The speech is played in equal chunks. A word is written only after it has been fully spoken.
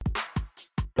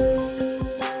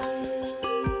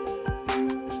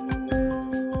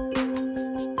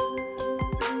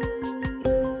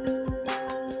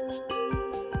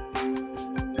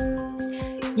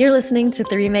You're listening to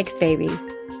Three Makes Baby,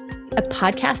 a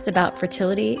podcast about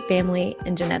fertility, family,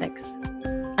 and genetics.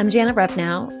 I'm Jana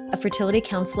Rupnow, a fertility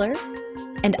counselor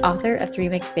and author of Three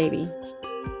Makes Baby.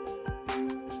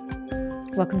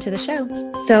 Welcome to the show.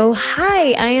 So,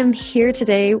 hi, I am here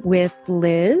today with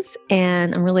Liz,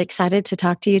 and I'm really excited to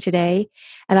talk to you today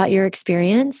about your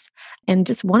experience and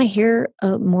just want to hear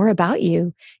more about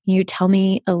you. Can you tell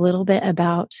me a little bit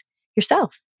about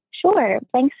yourself? Sure.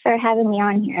 Thanks for having me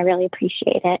on here. I really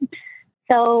appreciate it.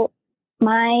 So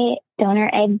my donor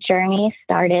egg journey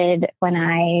started when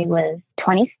I was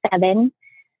 27.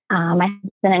 My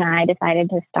husband and I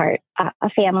decided to start a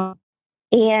family.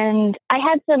 And I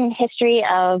had some history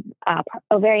of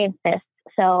ovarian cysts.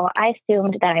 So I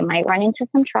assumed that I might run into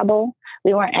some trouble.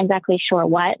 We weren't exactly sure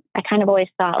what. I kind of always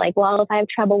thought like, well, if I have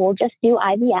trouble, we'll just do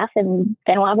IVF and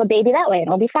then we'll have a baby that way and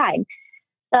it'll be fine.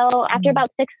 So after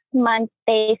about 6 months,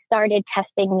 they started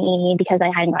testing me because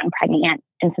I hadn't gotten pregnant yet.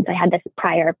 And since I had this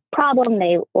prior problem,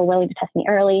 they were willing to test me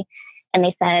early. And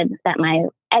they said that my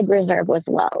egg reserve was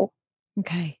low.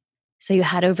 Okay. So you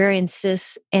had ovarian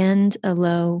cysts and a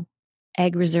low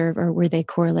egg reserve, or were they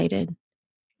correlated?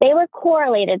 They were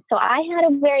correlated. So I had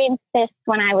ovarian cysts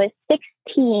when I was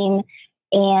 16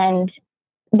 and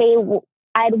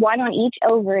I had one on each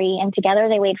ovary and together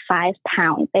they weighed 5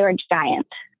 pounds. They were giant.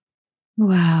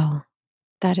 Wow.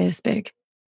 That is big.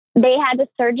 They had to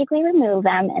surgically remove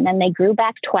them and then they grew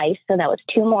back twice. So that was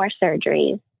 2 more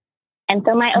surgeries. And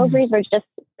so my ovaries were just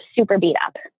super beat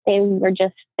up. They were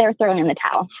thrown in the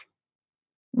towel.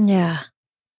 Yeah.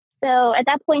 So at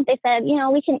that point they said,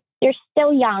 you're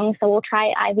still young, so we'll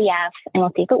try IVF and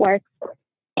we'll see if it works.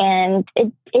 And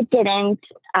it didn't.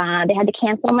 They had to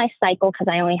cancel my cycle because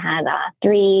I only had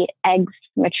 3 eggs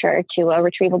mature to a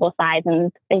retrievable size.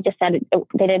 And they just said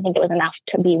they didn't think it was enough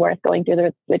to be worth going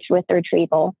through with the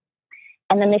retrieval.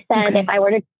 And then they said if I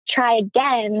were to try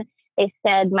again, they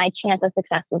said my chance of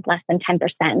success was less than 10%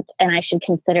 and I should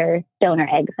consider donor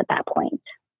eggs at that point.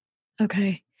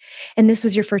 Okay. And this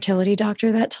was your fertility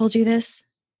doctor that told you this?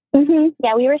 Mm-hmm.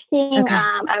 Yeah, we were seeing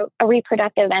a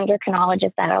reproductive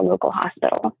endocrinologist at our local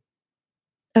hospital.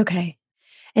 Okay.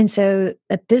 And so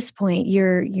at this point,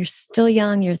 you're still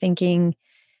young. You're thinking,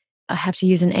 I have to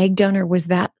use an egg donor. Was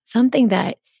that something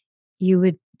that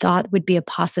you thought would be a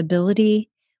possibility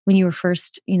when you were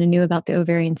first, knew about the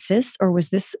ovarian cysts, or was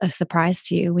this a surprise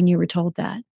to you when you were told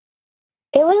that?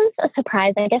 It was a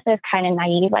surprise. I guess I was kind of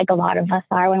naive, like a lot of us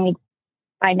are when we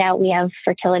find out we have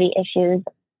fertility issues.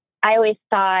 I always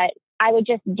thought I would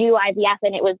just do IVF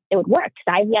and it would work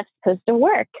because IVF is supposed to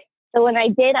work. So when I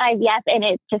did IVF and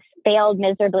it just failed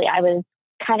miserably, I was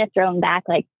kind of thrown back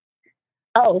like,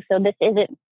 oh, so this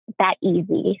isn't that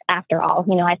easy after all.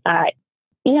 I thought,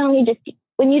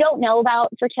 when you don't know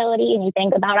about fertility and you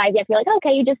think about IVF, you're like,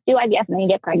 okay, you just do IVF and then you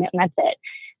get pregnant and that's it.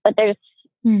 But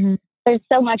there's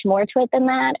so much more to it than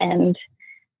that. And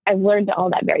I've learned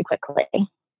all that very quickly.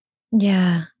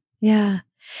 Yeah. Yeah.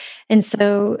 And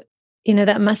so,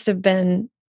 that must have been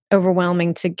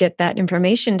overwhelming to get that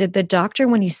information. Did the doctor,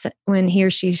 when he or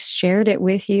she shared it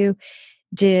with you,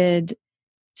 did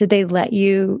they let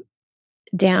you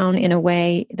down in a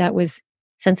way that was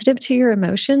sensitive to your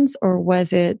emotions, or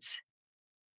was it,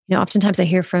 oftentimes I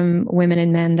hear from women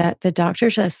and men that the doctor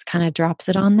just kind of drops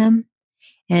it on them,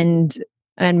 and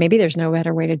maybe there's no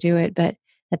better way to do it, but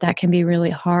that can be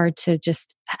really hard to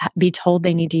just be told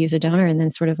they need to use a donor and then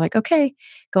sort of like, okay,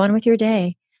 go on with your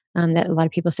day. That a lot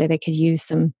of people say they could use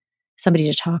somebody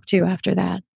to talk to after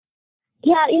that.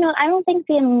 Yeah, I don't think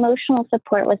the emotional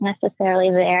support was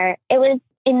necessarily there. It was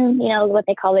in, what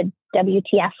they call the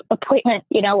WTF appointment,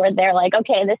 where they're like,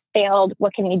 okay, this failed.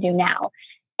 What can we do now?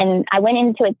 And I went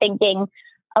into it thinking,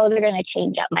 oh, they're going to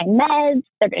change up my meds.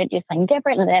 They're going to do something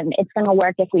different. And then it's going to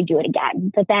work if we do it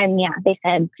again. But then, they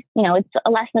said, it's a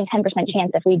less than 10%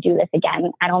 chance if we do this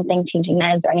again. I don't think changing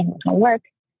meds or anything's going to work.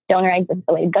 Donor eggs is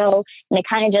the way to go. And they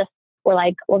kind of just were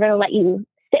like, we're going to let you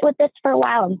sit with this for a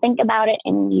while and think about it.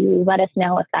 And you let us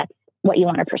know if that's what you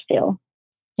want to pursue.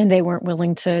 And they weren't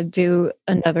willing to do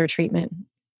another treatment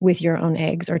with your own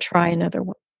eggs or try another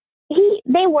one?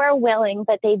 They were willing,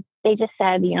 but they just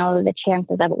said, the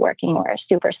chances of it working were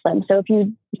super slim. So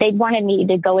they wanted me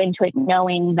to go into it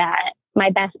knowing that my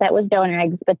best bet was donor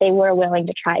eggs, but they were willing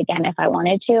to try again if I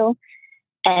wanted to.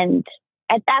 And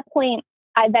at that point,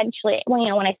 I eventually,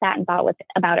 when I sat and thought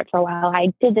about it for a while,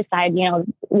 I did decide,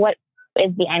 what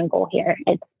is the end goal here?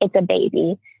 It's a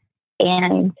baby.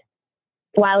 And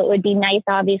while it would be nice,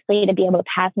 obviously, to be able to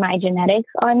pass my genetics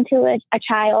on to a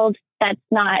child, that's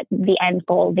not the end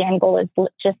goal. The end goal is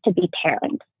just to be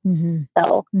parents. Mm-hmm.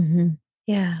 So,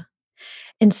 yeah.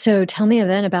 And so tell me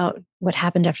then about what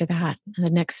happened after that and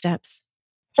the next steps.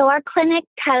 So our clinic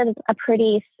has a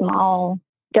pretty small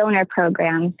donor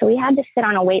program. So we had to sit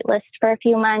on a wait list for a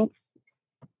few months.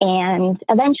 And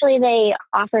eventually they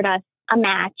offered us a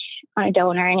match on a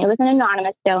donor, and it was an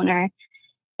anonymous donor.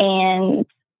 And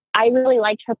I really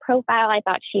liked her profile. I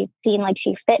thought she seemed like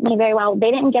she fit me very well.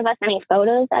 They didn't give us any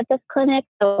photos at this clinic,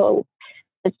 so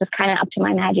it's just kind of up to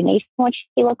my imagination what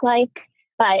she looked like.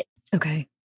 But Okay.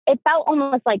 it felt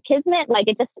almost like kismet. Like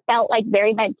it just felt like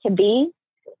very meant to be.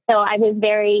 So I was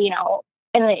very,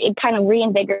 and it kind of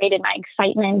reinvigorated my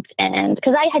excitement. And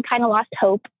because I had kind of lost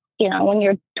hope, when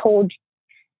you're told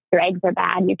your eggs are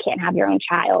bad, you can't have your own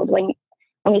child. When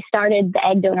we started the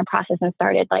egg donor process and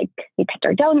started, like, we picked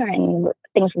our donor and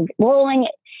things were rolling,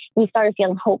 we started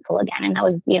feeling hopeful again. And that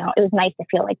was, it was nice to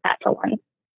feel like that for once.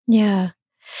 Yeah.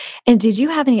 And did you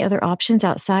have any other options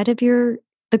outside of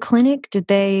the clinic? Did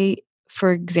they,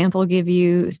 for example, give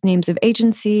you names of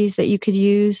agencies that you could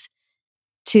use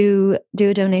to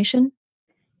do a donation?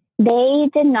 They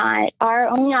did not. Our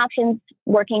only options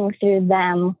working through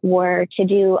them were to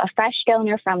do a fresh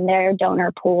donor from their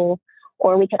donor pool,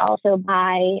 or we could also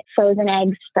buy frozen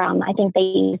eggs from, I think they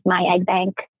used My Egg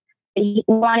Bank. We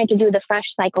wanted to do the fresh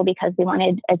cycle because we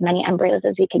wanted as many embryos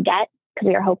as we could get, because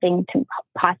we were hoping to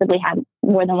possibly have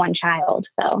more than one child.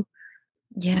 So,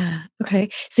 Yeah. Okay.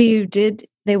 So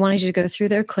they wanted you to go through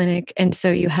their clinic. And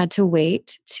so you had to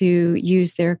wait to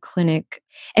use their clinic.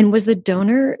 And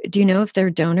do you know if their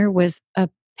donor was a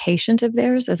patient of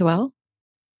theirs as well?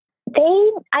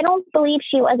 I don't believe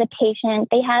she was a patient.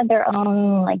 They had their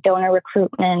own like donor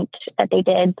recruitment that they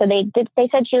did. So they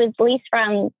said she was at least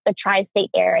from the tri-state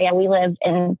area. We live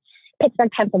in Pittsburgh,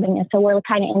 Pennsylvania. So we're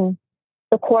kind of in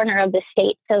the corner of the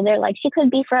state. So they're like,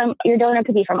 your donor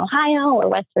could be from Ohio or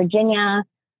West Virginia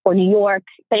or New York,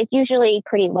 but it's usually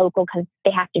pretty local because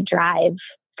they have to drive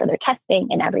for their testing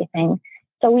and everything.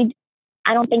 So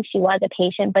I don't think she was a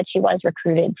patient, but she was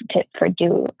recruited for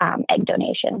do egg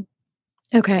donation.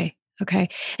 Okay. Okay.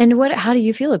 And how do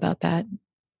you feel about that?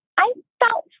 I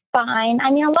felt fine.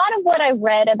 I mean, a lot of what I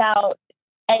read about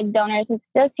egg donors, it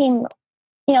does seem,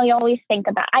 you always think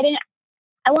about,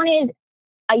 I wanted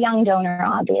a young donor,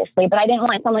 obviously, but I didn't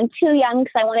want someone too young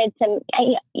because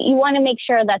you want to make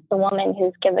sure that the woman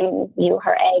who's giving you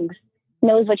her eggs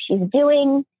knows what she's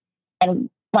doing and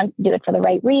wants to do it for the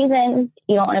right reasons.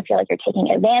 You don't want to feel like you're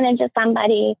taking advantage of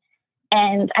somebody.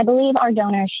 And I believe our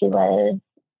donor, she was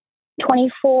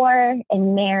 24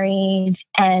 and married,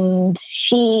 and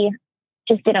she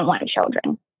just didn't want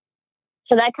children.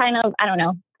 So that kind of, I don't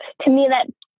know, to me,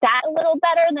 that a little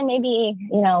better than maybe,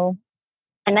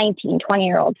 a 19,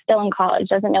 20-year-old still in college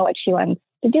doesn't know what she wants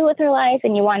to do with her life.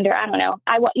 And you wonder, I don't know,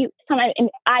 I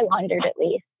wondered at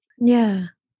least, Yeah.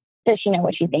 does she know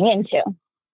what she's being into?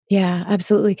 Yeah,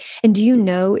 absolutely. And do you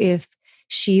know if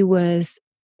she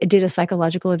did a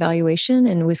psychological evaluation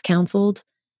and was counseled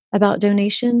about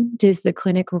donation? Does the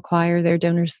clinic require their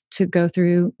donors to go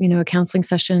through, a counseling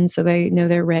session so they know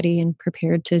they're ready and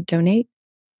prepared to donate?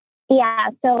 Yeah.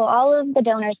 So all of the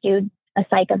donors do a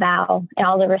psych eval, and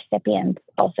all the recipients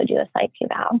also do a psych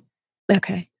eval.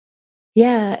 Okay.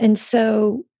 Yeah. And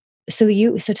so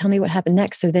tell me what happened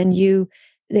next. So then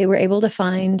they were able to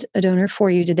find a donor for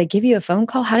you. Did they give you a phone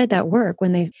call? How did that work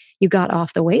when you got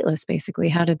off the wait list, basically?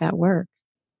 How did that work?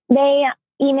 They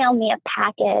emailed me a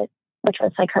packet, which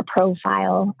was like her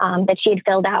profile that she had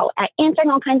filled out, answering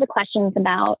all kinds of questions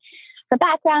about her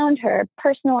background, her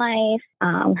personal life,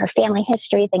 her family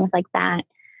history, things like that.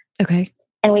 Okay.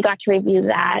 And we got to review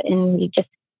that, and we just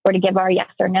were to give our yes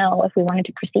or no if we wanted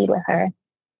to proceed with her.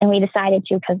 And we decided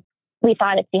to because we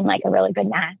thought it seemed like a really good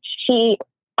match. She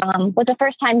was a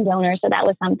first-time donor, so that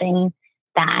was something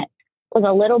that was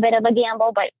a little bit of a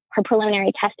gamble, but her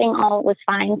preliminary testing all was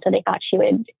fine, so they thought she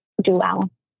would do well.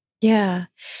 Yeah.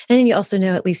 And then you also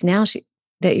know, at least now,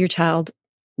 that your child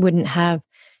wouldn't have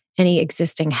any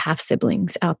existing half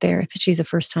siblings out there if she's a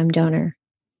first time donor.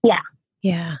 Yeah.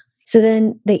 Yeah. So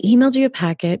then they emailed you a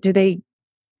packet. Did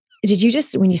you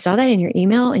just, when you saw that in your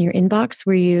email, in your inbox,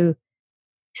 were you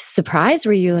surprised?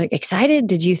 Were you like excited?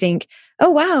 Did you think,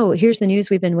 oh, wow, here's the news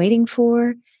we've been waiting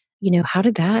for? How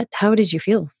did you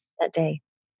feel that day?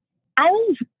 I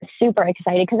was super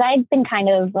excited because I'd been kind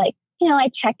of like, I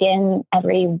check in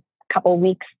every couple of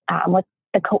weeks with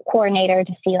the coordinator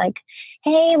to see like,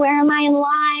 hey, where am I in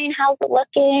line? How's it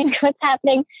looking? What's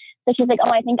happening? So she's like, oh,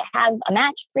 I think I have a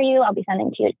match for you. I'll be sending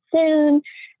to you soon.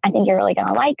 I think you're really going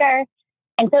to like her.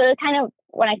 And so it was kind of,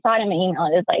 when I saw it in my email,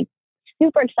 it was like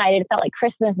super excited. It felt like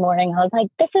Christmas morning. I was like,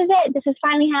 this is it. This is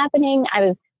finally happening. I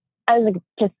was like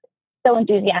just so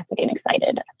enthusiastic and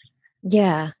excited.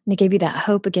 Yeah, and it gave you that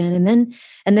hope again, and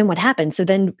then what happened? So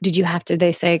then did you have to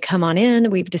they say, "Come on in,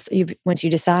 we've just you've once you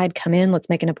decide, come in, let's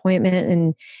make an appointment,"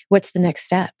 and what's the next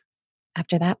step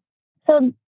after that? So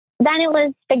then it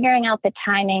was figuring out the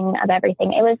timing of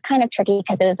everything. It was kind of tricky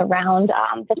because it was around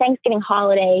the Thanksgiving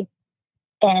holiday,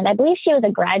 and I believe she was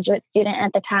a graduate student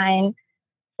at the time.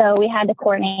 So we had to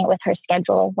coordinate with her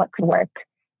schedule what could work.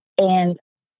 And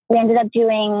we ended up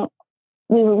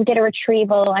we did a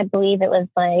retrieval. I believe it was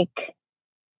like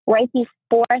right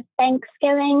before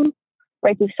Thanksgiving,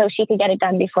 so she could get it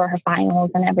done before her finals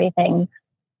and everything.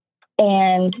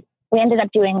 And we ended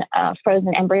up doing a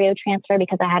frozen embryo transfer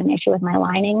because I had an issue with my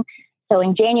lining. So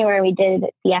in January, we did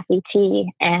the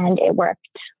FET and it worked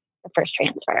the first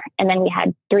transfer. And then we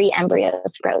had 3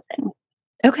 embryos frozen.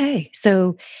 Okay,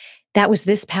 so that was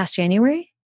this past January?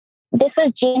 This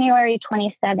was January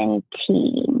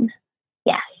 2017.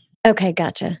 Yes. Okay,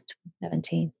 gotcha,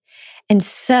 2017. And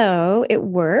so it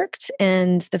worked,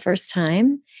 and the first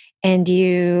time, and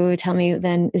you tell me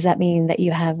then, does that mean that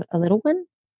you have a little one?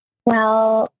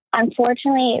 Well,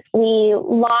 unfortunately, we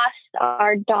lost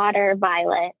our daughter,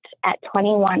 Violet, at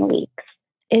 21 weeks.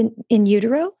 In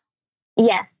utero?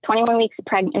 Yes, 21 weeks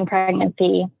in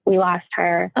pregnancy, we lost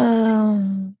her.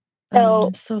 Oh, So,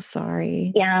 I'm so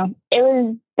sorry. yeah, it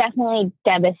was definitely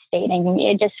devastating.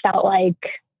 It just felt like,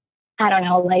 I don't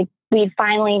know, like we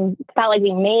finally felt like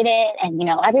we made it. And,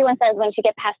 everyone says once you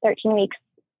get past 13 weeks,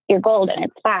 you're golden.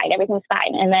 It's fine. Everything's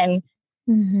fine. And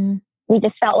then we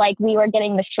just felt like we were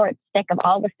getting the short stick of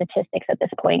all the statistics at this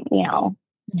point,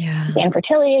 Yeah. the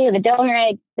infertility, the donor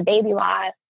egg, the baby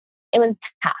loss. It was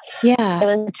tough. Yeah. It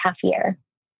was a tough year.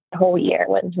 The whole year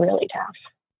was really tough.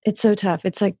 It's so tough.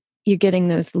 It's like you're getting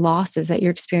those losses that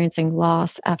you're experiencing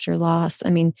loss after loss.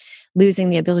 I mean, losing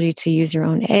the ability to use your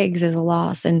own eggs is a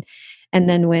loss. And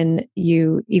then when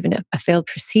you even a failed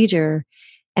procedure,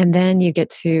 and then you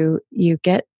get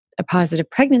a positive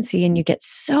pregnancy and you get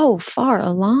so far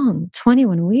along,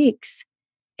 21 weeks.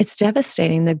 It's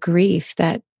devastating, the grief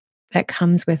that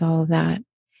comes with all of that.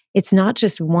 It's not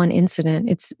just one incident,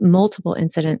 it's multiple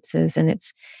incidences. And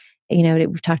it's,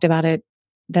 we've talked about it,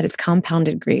 that it's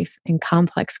compounded grief and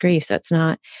complex grief. So it's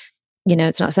not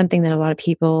something that a lot of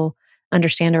people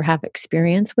understand or have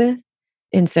experience with.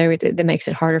 And so that makes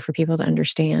it harder for people to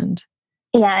understand.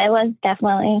 Yeah, it was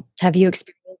definitely. Have you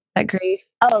experienced that grief?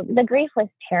 Oh, the grief was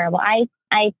terrible.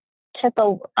 I took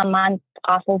a month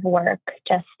off of work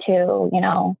just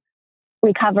to,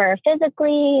 recover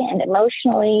physically and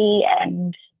emotionally.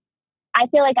 And I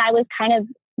feel like I was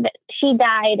she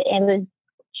died, it was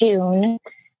June,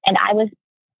 and I was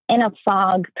in a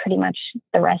fog pretty much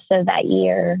the rest of that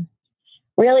year.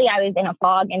 Really, I was in a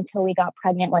fog until we got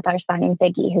pregnant with our son,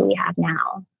 Ziggy, who we have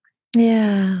now.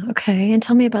 Yeah. Okay. And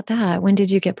tell me about that. When did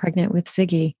you get pregnant with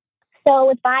Ziggy? So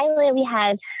with Violet,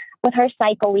 with her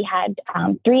cycle, we had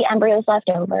 3 embryos left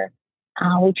over.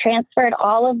 We transferred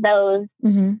all of those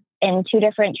in 2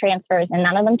 different transfers, and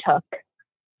none of them took.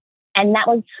 And that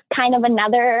was kind of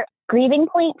another grieving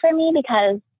point for me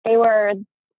because they were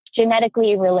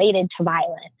genetically related to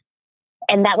Violet.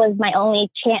 And that was my only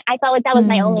chance. I felt like that was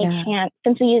my only chance.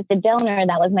 Since we used the donor,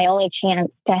 that was my only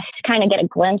chance to kind of get a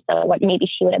glimpse of what maybe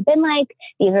she would have been like.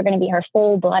 These were going to be her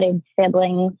full-blooded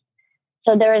siblings.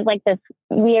 So there was like this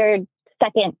weird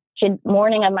second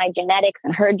mourning of my genetics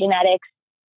and her genetics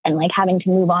and like having to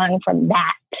move on from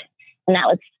that. And that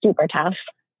was super tough.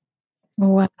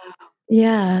 Wow.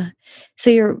 Yeah.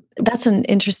 So that's an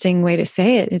interesting way to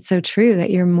say it. It's so true that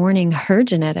you're mourning her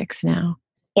genetics now.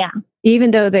 Yeah.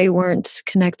 Even though they weren't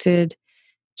connected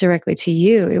directly to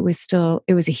you, it was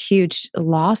a huge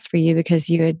loss for you because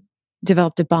you had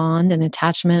developed a bond, an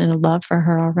attachment, and a love for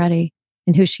her already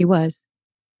and who she was.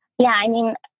 Yeah. I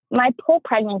mean, my whole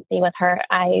pregnancy with her,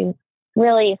 I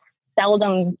really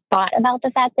seldom thought about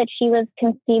the fact that she was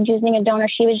conceived using a donor.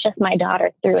 She was just my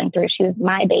daughter through and through. She was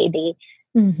my baby.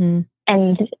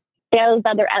 And those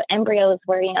other embryos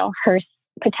were, her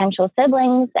potential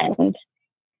siblings. And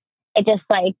it just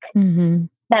like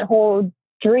that whole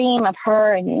dream of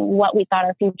her and what we thought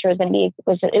our future was going to be, it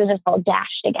was just all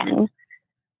dashed again.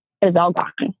 It was all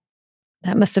gone.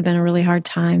 That must have been a really hard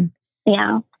time.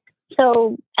 Yeah.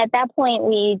 So at that point,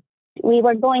 we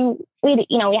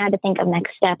had to think of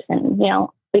next steps, and,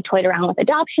 we toyed around with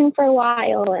adoption for a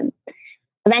while, and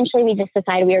eventually we just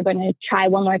decided we were going to try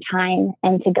one more time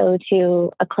and to go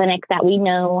to a clinic that we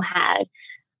know had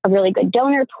a really good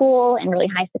donor pool and really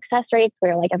high success rates. We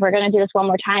were like, if we're going to do this one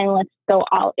more time, let's go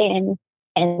all in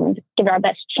and give it our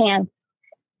best chance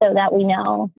so that we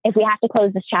know if we have to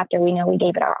close this chapter, we know we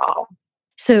gave it our all.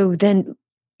 So then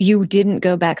you didn't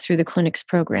go back through the clinic's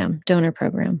donor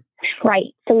program.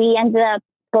 Right. So we ended up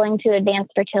going to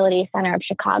Advanced Fertility Center of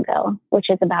Chicago, which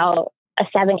is about a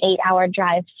 7-8 hour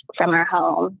drive from our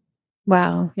home.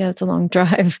 Wow. Yeah, it's a long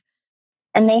drive.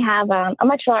 And they have a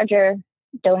much larger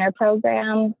donor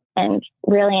program and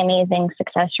really amazing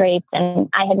success rates. And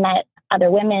I had met other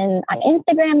women on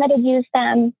Instagram that had used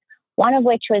them, one of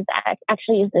which was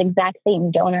actually used the exact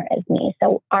same donor as me.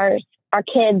 So our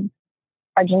kids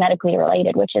are genetically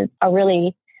related, which is a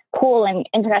really cool and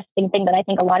interesting thing that I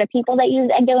think a lot of people that use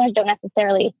egg donors don't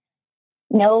necessarily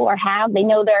know or have. They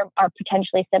know there are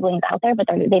potentially siblings out there, but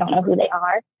they don't know who they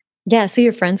are. Yeah. So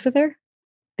you're friends with her?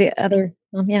 The other,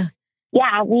 yeah.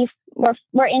 Yeah, we're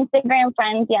Instagram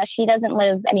friends. Yeah, she doesn't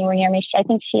live anywhere near me. I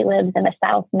think she lives in the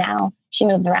South now. She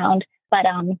moves around, but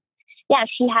yeah,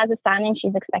 she has a son and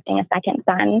she's expecting a second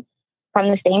son from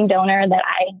the same donor that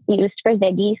I used for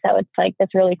Ziggy. So it's like this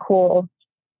really cool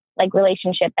like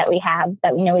relationship that we have,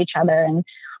 that we know each other and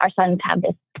our sons have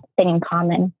this thing in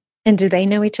common. And do they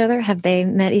know each other? Have they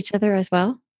met each other as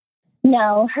well?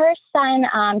 No, her son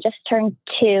just turned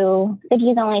 2.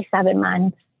 Ziggy's only 7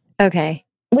 months. Okay.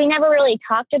 We never really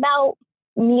talked about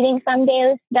meeting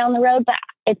someday down the road, but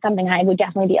it's something I would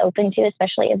definitely be open to,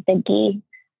 especially if Ziggy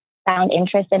found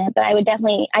interest in it. But I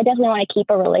definitely want to keep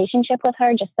a relationship with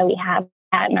her just so we have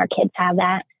that and our kids have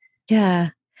that. Yeah.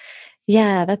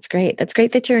 Yeah, that's great. That's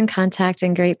great that you're in contact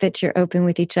and great that you're open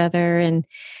with each other and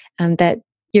that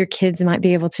your kids might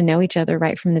be able to know each other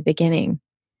right from the beginning.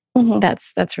 Mm-hmm.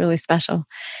 That's really special.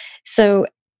 So,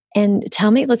 and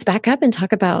tell me, let's back up and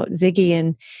talk about Ziggy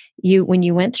and you when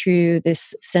you went through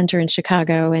this center in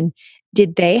Chicago. And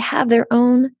did they have their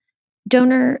own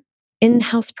donor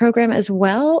in-house program as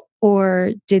well,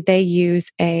 or did they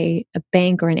use a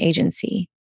bank or an agency?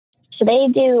 So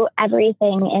they do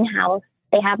everything in-house.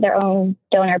 They have their own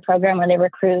donor program where they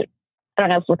recruit. I don't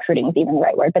know if recruiting is even the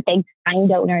right word, but they find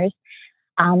donors.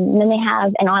 And then they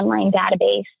have an online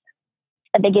database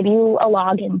that they give you a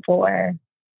login for,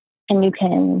 and you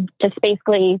can just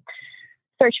basically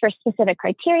search for specific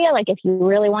criteria. Like if you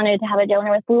really wanted to have a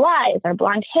donor with blue eyes or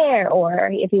blonde hair, or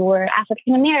if you were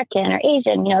African American or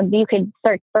Asian, you could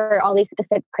search for all these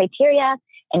specific criteria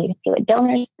and you could see what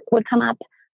donors would come up.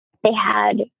 They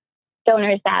had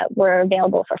donors that were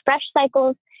available for fresh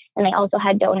cycles, and they also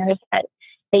had donors that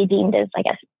they deemed as, I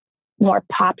guess, more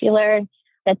popular,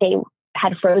 that they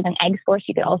had frozen eggs for. So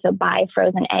you could also buy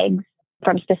frozen eggs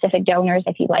from specific donors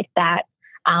if you liked that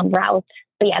route.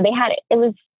 But yeah, it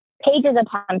was pages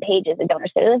upon pages of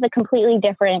donors. So it was a completely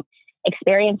different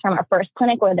experience from our first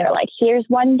clinic where they're like, here's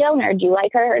one donor. Do you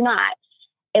like her or not?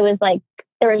 It was like,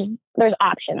 there's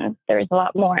options. There's a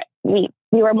lot more. We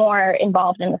were more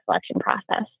involved in the selection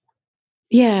process.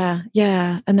 Yeah.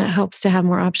 Yeah. And that helps to have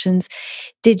more options.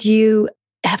 Did you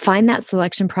find that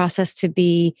selection process to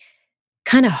be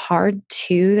kind of hard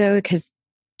too, though? Because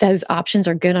those options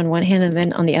are good on one hand, and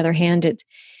then on the other hand,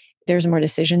 there's more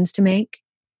decisions to make.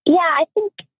 Yeah, I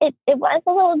think it was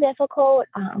a little difficult.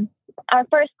 Our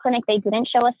first clinic, they didn't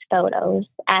show us photos.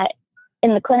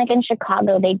 In the clinic in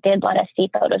Chicago, they did let us see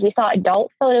photos. We saw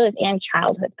adult photos and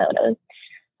childhood photos.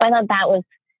 So I thought that was,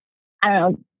 I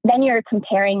don't know, then you're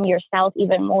comparing yourself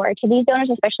even more to these donors,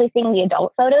 especially seeing the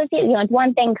adult photos. It's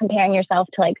one thing comparing yourself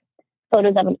to like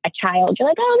photos of a child. You're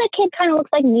like, oh, that kid kind of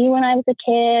looks like me when I was a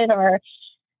kid, or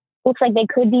looks like they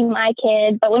could be my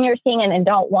kid. But when you're seeing an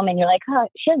adult woman, you're like, oh,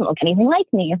 she doesn't look anything like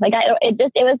me. Like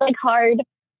it was like hard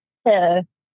to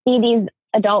see these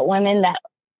adult women that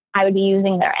I would be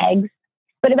using their eggs.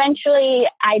 But eventually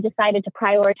I decided to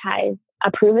prioritize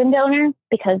a proven donor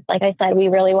because, like I said, we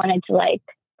really wanted to like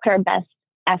put our best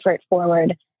effort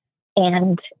forward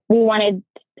and we wanted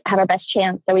to have our best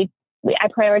chance. So I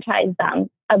prioritized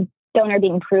a donor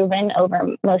being proven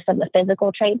over most of the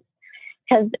physical traits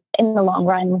because in the long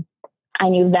run, I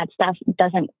knew that stuff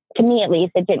to me at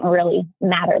least, it didn't really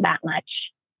matter that much.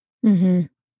 Mm-hmm.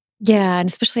 Yeah. And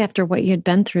especially after what you had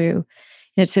been through,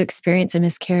 to experience a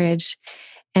miscarriage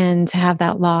and to have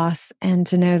that loss and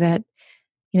to know that,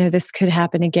 this could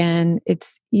happen again.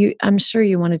 I'm sure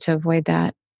you wanted to avoid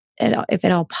that if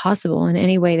at all possible in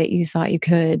any way that you thought you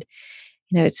could.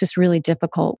 It's just really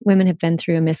difficult. Women have been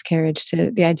through a miscarriage, to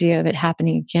the idea of it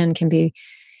happening again can be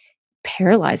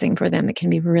paralyzing for them. It can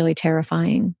be really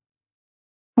terrifying.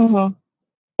 Mm-hmm.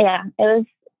 Yeah, it was,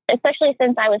 especially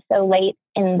since I was so late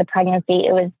in the pregnancy,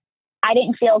 I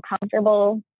didn't feel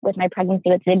comfortable with my pregnancy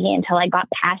with Ziggy until I got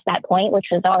past that point, which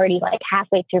was already like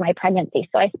halfway through my pregnancy.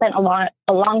 So I spent a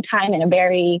long time in a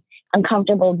very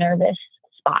uncomfortable, nervous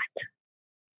spot.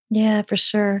 Yeah, for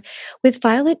sure. With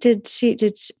Violet,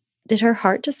 did her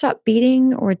heart just stop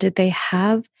beating, or did they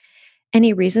have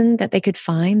any reason that they could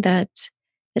find that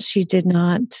she did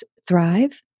not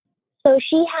thrive? So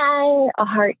she had a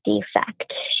heart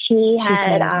defect. She She had,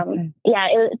 did. Okay. yeah,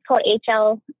 it's called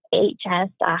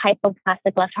HLHS,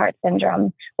 hypoplastic left heart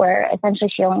syndrome, where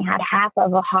essentially she only had half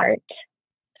of a heart,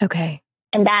 Okay.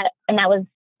 and that was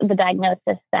the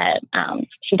diagnosis that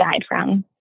she died from.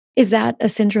 Is that a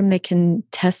syndrome they can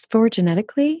test for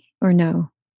genetically or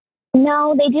no?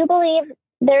 No, they do believe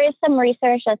there is some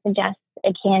research that suggests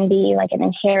it can be like an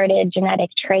inherited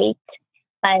genetic trait,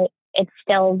 but it's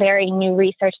still very new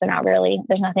research.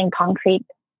 There's nothing concrete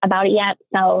about it yet.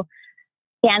 So,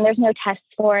 yeah, and there's no tests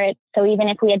for it. So even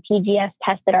if we had PGS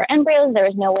tested our embryos, there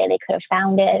was no way they could have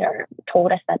found it or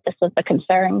told us that this was the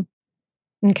concern.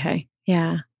 Okay.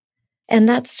 Yeah. And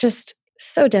that's just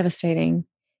so devastating.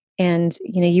 And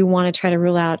you want to try to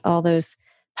rule out all those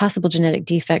possible genetic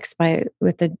defects by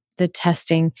with the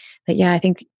testing. But yeah, I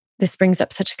think this brings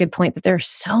up such a good point that there are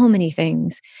so many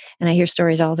things, and I hear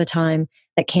stories all the time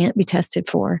that can't be tested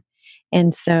for.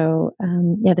 And so,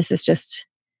 yeah, this is just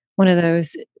one of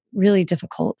those really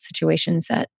difficult situations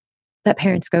that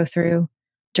parents go through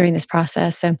during this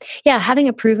process. So, yeah, having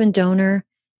a proven donor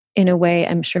in a way,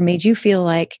 I'm sure made you feel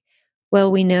like,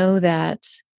 well, we know that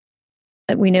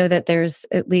there's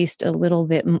at least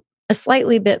a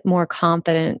slightly bit more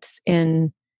confidence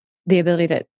in the ability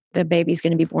that the baby's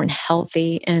going to be born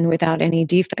healthy and without any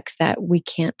defects that we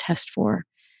can't test for.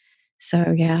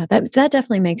 So yeah, that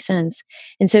definitely makes sense.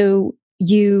 And so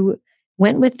you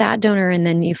went with that donor, and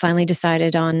then you finally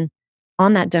decided on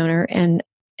that donor, and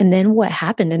then what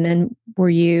happened? And then do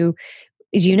you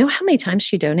know how many times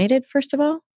she donated, first of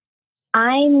all?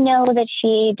 I know that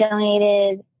she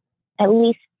donated at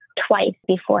least twice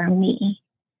before me,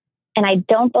 and I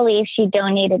don't believe she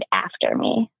donated after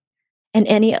me. And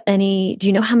do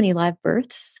you know how many live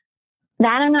births? That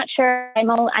I'm not sure. I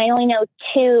only know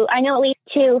two. I know at least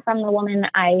two from the woman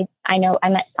I know. I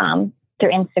met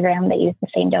through Instagram that used the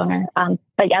same donor.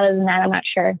 But other than that, I'm not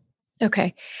sure.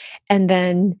 Okay. And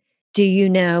then do you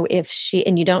know if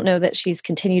and you don't know that she's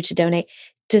continued to donate,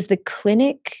 will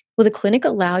the clinic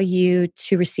allow you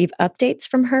to receive updates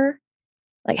from her,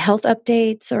 like health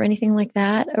updates or anything like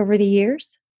that over the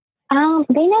years?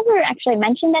 They never actually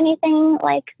mentioned anything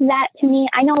like that to me.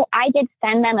 I know I did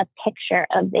send them a picture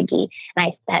of Ziggy, and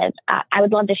I said, I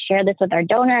would love to share this with our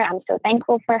donor. I'm so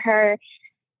thankful for her.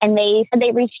 And they said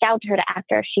they reached out to her to ask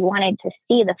her if she wanted to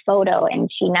see the photo, and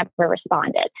she never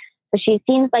responded. So she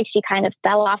seems like she kind of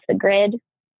fell off the grid.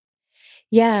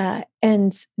 Yeah.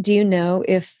 And do you know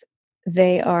if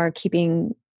they are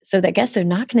I guess they're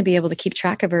not going to be able to keep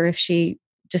track of her if she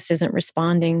just isn't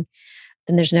responding,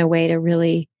 then there's no way to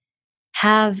really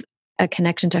have a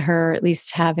connection to her, or at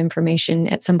least have information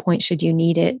at some point should you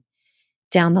need it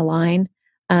down the line.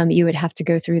 You would have to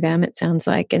go through them, it sounds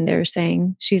like, and they're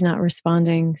saying she's not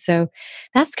responding. So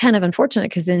that's kind of unfortunate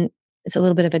because then it's a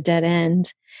little bit of a dead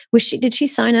end. Did she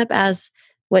sign up as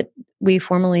what we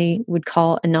formerly would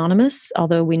call anonymous?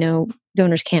 Although we know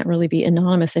donors can't really be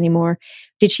anonymous anymore.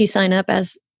 Did she sign up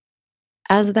as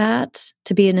that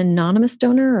to be an anonymous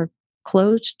donor or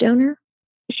closed donor?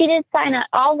 She did sign up.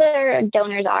 All their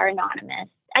donors are anonymous.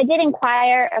 I did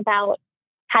inquire about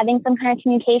having some kind of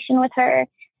communication with her,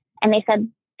 and they said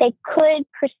they could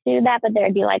pursue that, but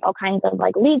there'd be like all kinds of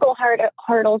like legal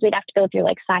hurdles we'd have to go through,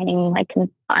 like signing like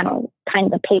I don't know,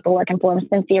 kinds of paperwork and forms,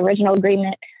 since the original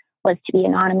agreement was to be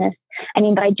anonymous. I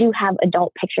mean, but I do have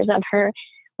adult pictures of her,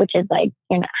 which is like,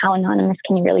 how anonymous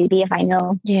can you really be if I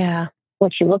know Yeah.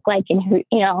 what you look like and who,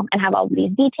 and have all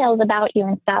these details about you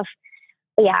and stuff.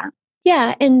 But yeah.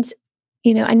 Yeah. And,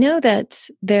 I know that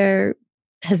there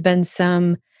has been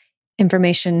some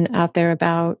information out there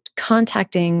about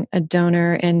contacting a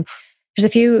donor. And there's a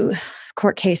few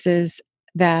court cases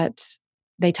that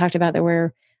they talked about that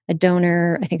where a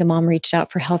donor, I think a mom reached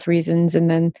out for health reasons, and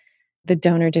then the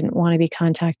donor didn't want to be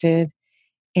contacted.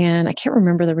 And I can't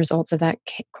remember the results of that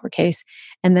court case.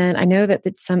 And then I know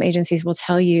that some agencies will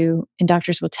tell you, and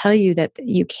doctors will tell you, that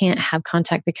you can't have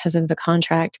contact because of the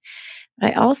contract.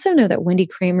 But I also know that Wendy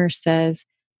Kramer says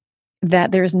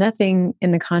that there is nothing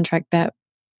in the contract that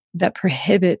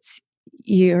prohibits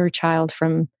your child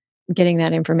from getting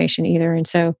that information either. And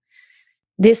so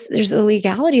there's the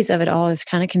legalities of it all is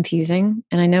kind of confusing.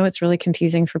 And I know it's really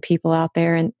confusing for people out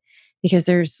there, and because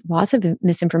there's lots of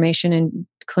misinformation and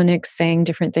clinics saying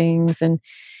different things. And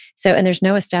there's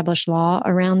no established law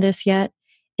around this yet.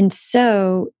 And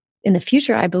so in the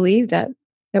future, I believe that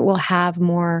we'll have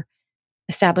more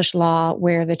established law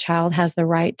where the child has the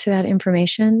right to that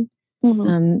information,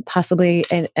 possibly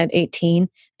at 18. I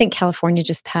think California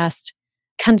just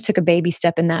kind of took a baby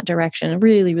step in that direction, a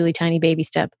really, really tiny baby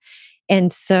step.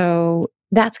 And so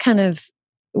that's kind of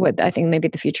what I think maybe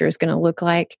the future is going to look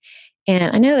like.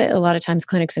 And I know that a lot of times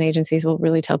clinics and agencies will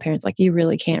really tell parents, like, you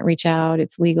really can't reach out.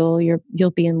 It's legal.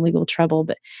 You'll be in legal trouble.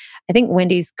 But I think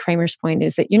Wendy's Kramer's point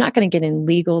is that you're not going to get in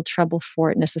legal trouble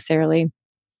for it necessarily,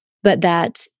 but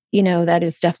that, that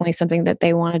is definitely something that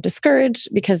they want to discourage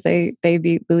because they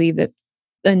believe that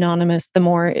the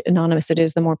more anonymous it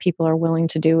is, the more people are willing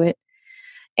to do it.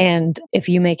 And if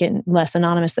you make it less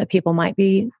anonymous, that people might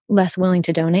be less willing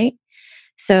to donate.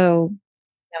 So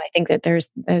I think that there's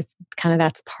kind of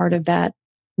that's part of that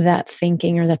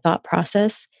thinking or the thought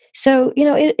process. So,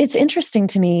 it's interesting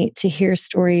to me to hear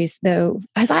stories though,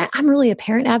 as I'm really a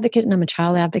parent advocate and I'm a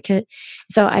child advocate.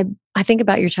 So I think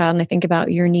about your child and I think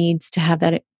about your needs to have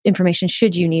that information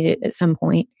should you need it at some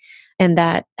point, and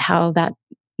that how that,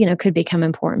 could become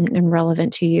important and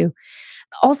relevant to you.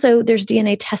 Also, there's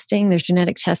DNA testing, there's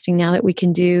genetic testing now that we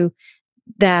can do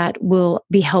that will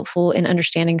be helpful in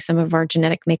understanding some of our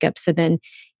genetic makeup. So then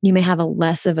you may have a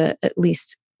less of a, at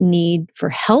least, need for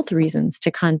health reasons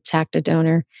to contact a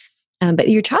donor. But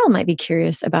your child might be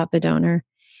curious about the donor.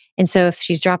 And so if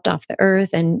she's dropped off the earth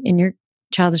and your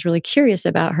child is really curious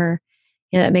about her,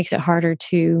 that makes it harder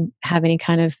to have any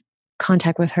kind of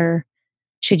contact with her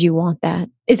should you want that.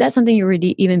 Is that something you would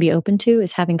even be open to,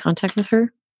 is having contact with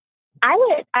her? I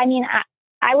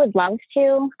would love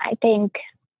to. I think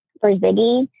for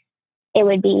Ziggy, it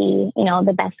would be,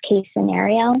 the best case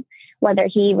scenario, whether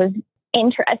he was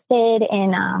interested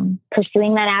in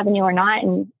pursuing that avenue or not.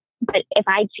 But if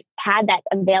I had that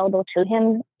available to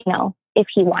him, if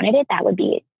he wanted it, that would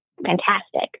be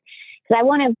fantastic.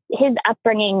 Because his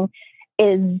upbringing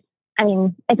is,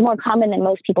 it's more common than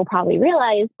most people probably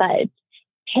realize, but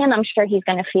him, I'm sure he's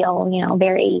going to feel,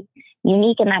 very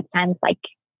unique in that sense. Like,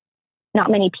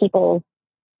 not many people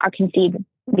are conceived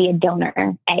via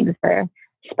donor eggs or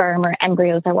sperm or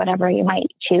embryos or whatever you might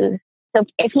choose. So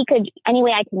if he could, any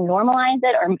way I can normalize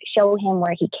it or show him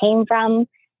where he came from,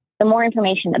 the more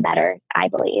information, the better, I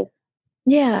believe.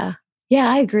 Yeah. Yeah,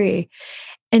 I agree.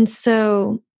 And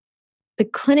so the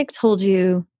clinic told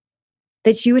you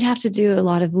that you would have to do a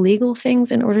lot of legal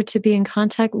things in order to be in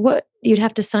contact. What, you'd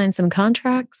have to sign some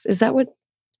contracts? Is that what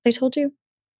they told you?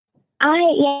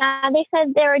 Yeah, they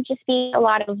said there would just be a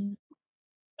lot of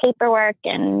paperwork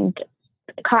and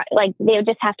they would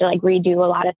just have to redo a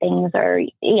lot of things, or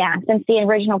since the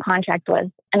original contract was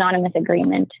anonymous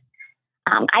agreement.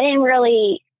 I didn't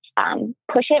really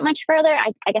push it much further.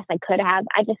 I guess I could have.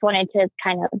 I just wanted to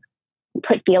kind of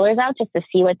put feelers out just to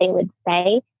see what they would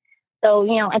say. So,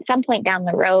 at some point down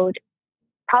the road,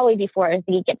 probably before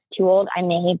he gets too old, I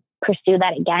may pursue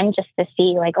that again just to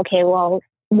see okay, well,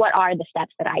 what are the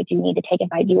steps that I do need to take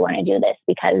if I do want to do this?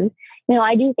 Because,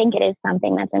 I do think it is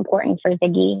something that's important for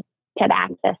Ziggy to have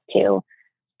access to.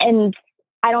 And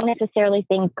I don't necessarily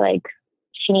think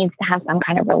she needs to have some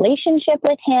kind of relationship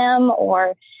with him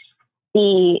or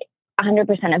be 100%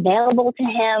 available to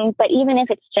him. But even if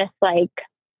it's just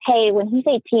hey, when he's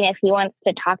 18, if he wants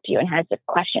to talk to you and has just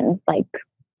questions,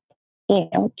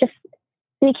 just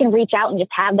we can reach out and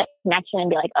just have that connection and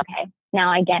be okay, now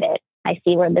I get it.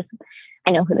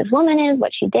 I know who this woman is,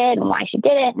 what she did and why she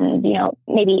did it. And,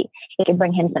 maybe it could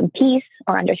bring him some peace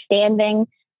or understanding.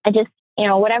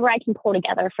 Whatever I can pull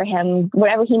together for him,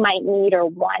 whatever he might need or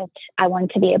want, I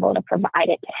want to be able to provide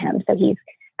it to him so he's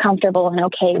comfortable and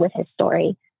okay with his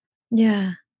story.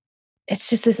 Yeah. It's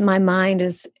just this, my mind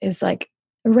is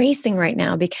racing right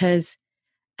now because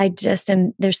I just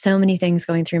am, there's so many things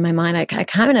going through my mind. I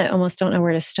kind of almost don't know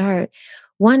where to start.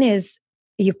 One is,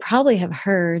 you probably have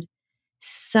heard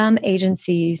some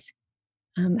agencies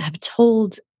have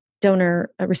told donor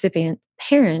recipient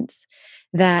parents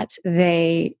that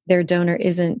their donor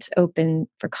isn't open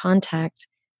for contact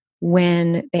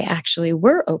when they actually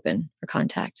were open for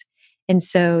contact. And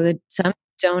so some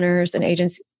donors and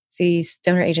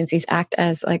donor agencies act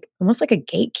as almost like a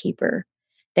gatekeeper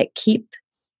that keep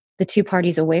the two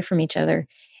parties away from each other.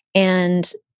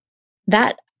 And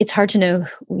that, it's hard to know,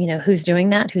 who's doing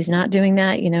that, who's not doing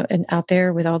that, and out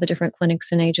there with all the different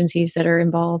clinics and agencies that are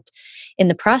involved in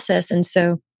the process. And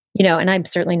so, and I'm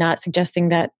certainly not suggesting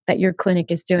that your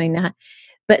clinic is doing that,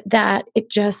 but that it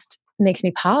just makes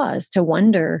me pause to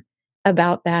wonder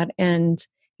about that. And,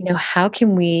 how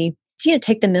can we,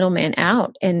 take the middleman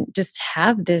out and just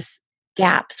have this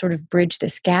gap, sort of bridge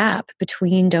this gap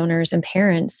between donors and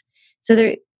parents so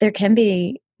there can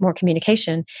be more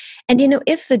communication. And,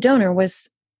 if the donor was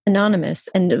anonymous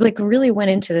and really went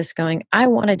into this going, I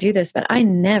want to do this, but I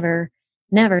never,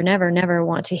 never, never, never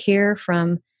want to hear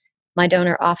from my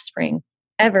donor offspring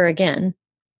ever again,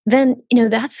 then,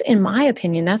 that's, in my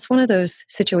opinion, that's one of those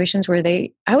situations where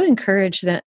I would encourage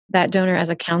that donor as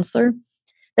a counselor,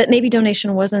 that maybe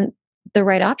donation wasn't the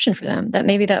right option for them, that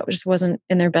maybe that just wasn't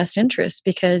in their best interest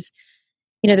because,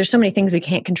 there's so many things we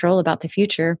can't control about the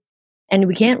future. And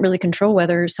we can't really control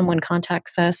whether someone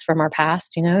contacts us from our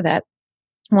past, that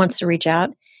wants to reach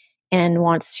out and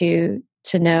wants to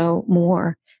know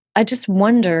more. I just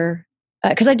wonder,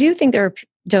 because I do think there are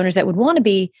donors that would want to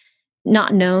be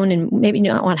not known and maybe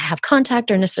not want to have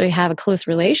contact or necessarily have a close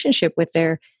relationship with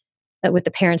with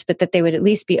the parents, but that they would at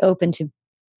least be open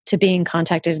to being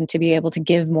contacted and to be able to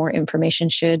give more information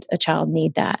should a child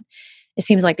need that. It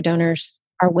seems like donors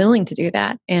are willing to do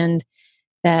that, and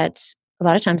that a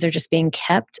lot of times they're just being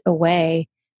kept away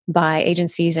by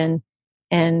agencies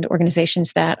and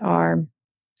organizations that are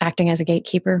acting as a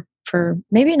gatekeeper for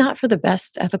maybe not for the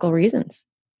best ethical reasons.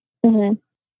 Mm-hmm.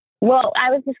 Well, I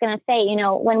was just going to say,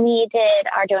 when we did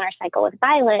our donor cycle with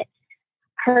Violet,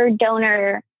 her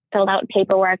donor filled out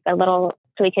paperwork, so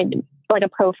we could, like a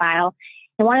profile.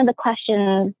 And one of the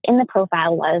questions in the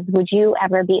profile was, would you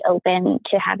ever be open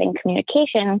to having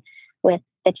communication with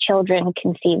the children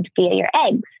conceived via your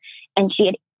eggs? And she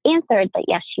had answered that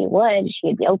yes, she would.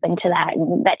 She'd be open to that,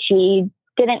 and that she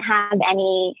didn't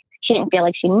feel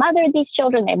like she mothered these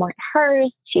children. They weren't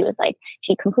hers. She was like,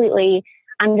 she completely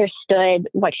understood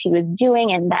what she was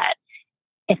doing, and that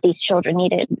if these children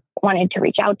wanted to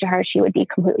reach out to her, she would be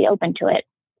completely open to it.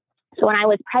 So when I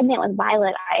was pregnant with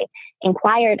Violet, I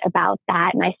inquired about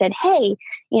that, and I said, hey,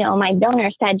 my donor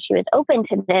said she was open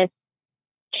to this.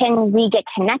 Can we get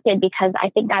connected? Because I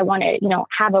think I want to,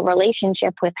 have a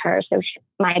relationship with her so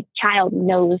my child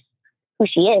knows who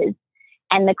she is.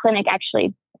 And the clinic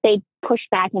actually, they pushed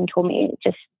back and told me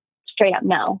just straight up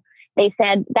no. They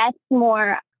said that's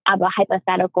more of a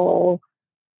hypothetical,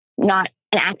 not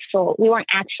an actual. We weren't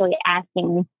actually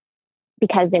asking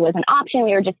because there was an option.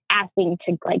 We were just asking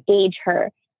to gauge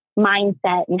her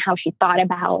mindset and how she thought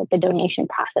about the donation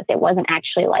process. It wasn't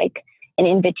actually like an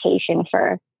invitation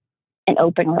for an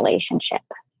open relationship.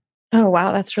 Oh,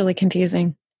 wow. That's really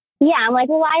confusing. Yeah. I'm like,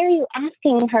 well, why are you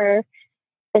asking her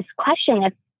this question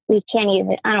if we can't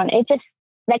even, I don't know.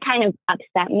 That kind of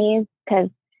upset me because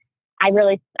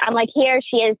I'm like, here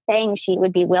she is saying she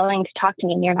would be willing to talk to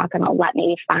me and you're not going to let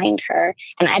me find her.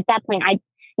 And at that point, I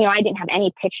didn't have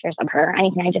any pictures of her or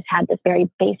anything. I just had this very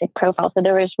basic profile. So I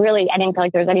didn't feel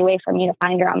like there was any way for me to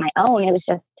find her on my own. It was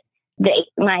just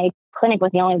my clinic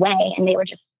was the only way. And they were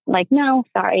just like, no,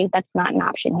 sorry, that's not an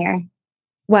option here.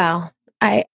 Wow.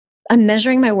 I'm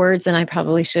measuring my words and I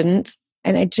probably shouldn't.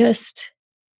 And I just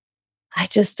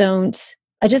don't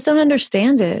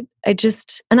understand it. I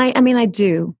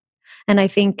do. And I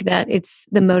think that it's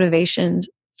the motivations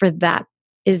for that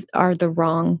are the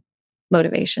wrong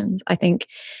motivations. I think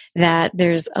that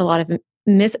there's a lot of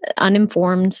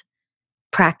uninformed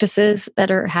practices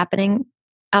that are happening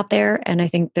out there. And I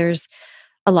think there's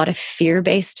a lot of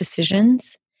fear-based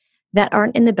decisions that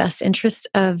aren't in the best interest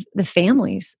of the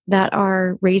families that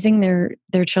are raising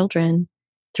their children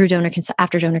through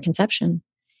after donor conception.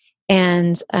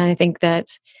 And I think that,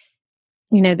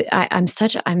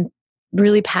 I'm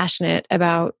really passionate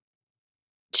about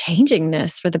changing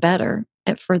this for the better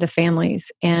for the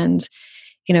families and,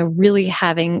 really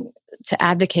having to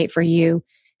advocate for you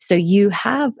so you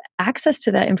have access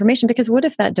to that information. Because what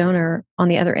if that donor on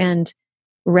the other end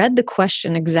read the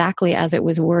question exactly as it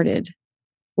was worded,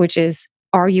 which is,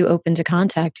 are you open to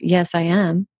contact? Yes, I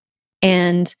am.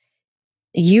 And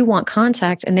you want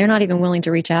contact and they're not even willing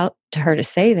to reach out to her to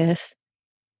say this.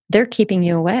 They're keeping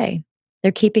you away.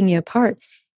 They're keeping you apart.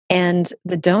 And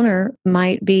the donor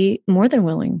might be more than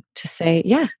willing to say,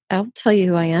 yeah, I'll tell you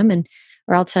who I am,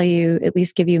 or I'll tell you, at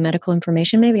least give you medical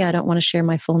information. Maybe I don't want to share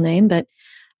my full name, but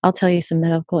I'll tell you some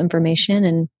medical information.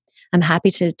 And I'm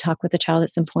happy to talk with the child at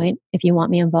some point if you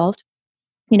want me involved.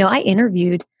 I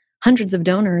interviewed hundreds of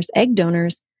donors, egg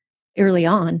donors, early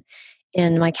on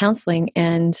in my counseling,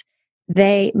 and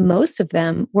most of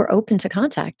them were open to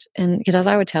contact. And because as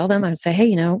I would tell them, I would say,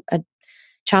 hey, a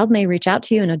child may reach out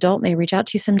to you, an adult may reach out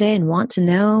to you someday and want to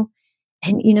know.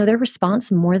 And, their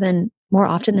response more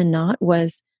often than not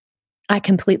was, I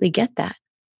completely get that.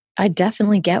 I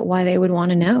definitely get why they would want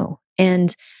to know.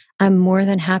 And I'm more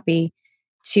than happy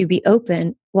to be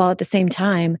open, while at the same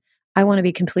time, I want to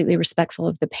be completely respectful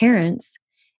of the parents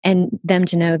and them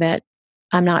to know that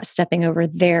I'm not stepping over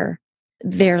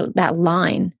that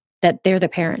line, that they're the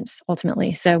parents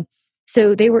ultimately. So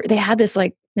they had this,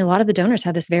 like, a lot of the donors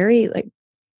had this very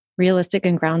realistic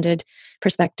and grounded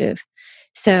perspective.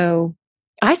 So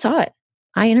I saw it.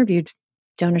 I interviewed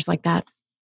donors like that.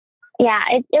 Yeah,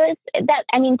 it was that.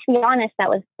 I mean, to be honest, that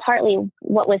was partly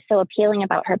what was so appealing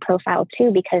about her profile too,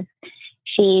 because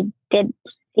she did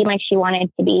seem like she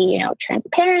wanted to be,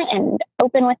 transparent and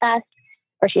open with us.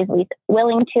 or she's at least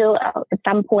willing to at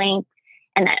some point.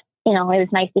 And that, it was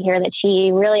nice to hear that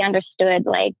she really understood,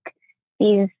 like,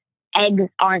 these eggs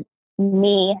aren't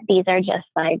me. These are just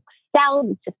like cells,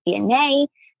 it's just DNA.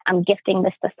 I'm gifting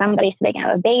this to somebody so they can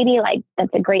have a baby. Like,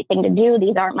 that's a great thing to do.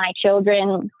 These aren't my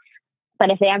children. But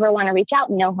if they ever want to reach out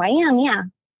and know who I am, yeah,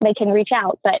 they can reach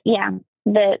out. But yeah,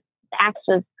 the axe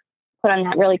was put on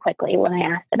that really quickly when I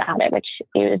asked about it, which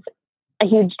was a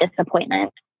huge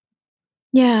disappointment.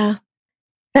 Yeah,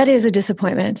 that is a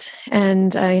disappointment.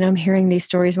 And, I'm hearing these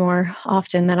stories more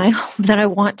often than I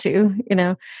want to.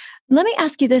 Let me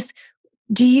ask you this.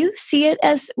 Do you see it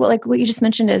as, well, like what you just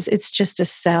mentioned, as it's just a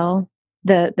cell?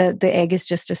 The egg is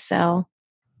just a cell?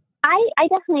 I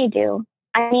definitely do.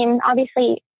 I mean,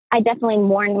 obviously, I definitely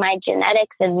mourn my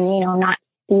genetics and, not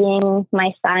seeing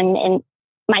my son and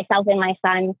myself in my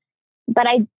son. But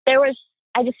I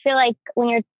just feel like when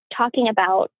you're talking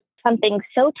about something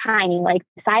so tiny, like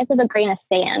the size of a grain of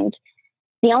sand,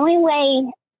 the only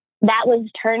way that was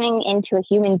turning into a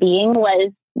human being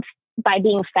was by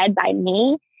being fed by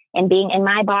me and being in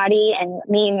my body and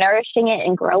me nourishing it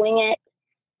and growing it.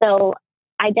 So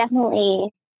I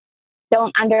definitely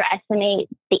don't underestimate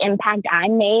the impact I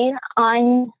made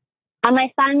on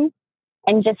my son,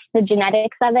 and just the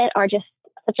genetics of it are just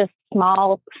such a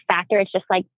small factor. It's just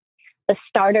like the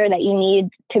starter that you need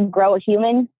to grow a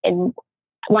human. And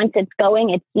once it's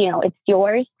going, it's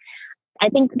yours. I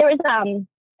think there was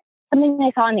something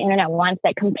I saw on the internet once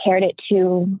that compared it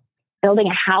to building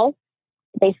a house.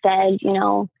 They said,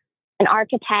 an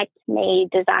architect may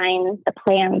design the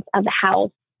plans of the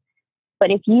house,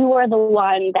 but if you were the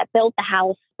one that built the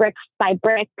house brick by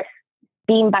brick,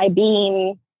 beam by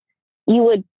beam, you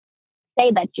would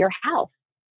say that's your house.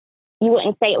 You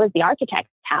wouldn't say it was the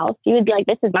architect's house. You would be like,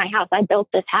 this is my house. I built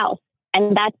this house.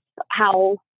 And that's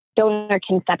how donor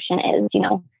conception is.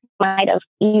 You might have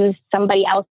used somebody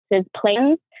else's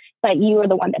plans, but you were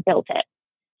the one that built it.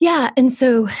 Yeah. And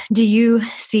so do you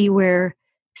see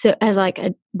as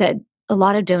like that a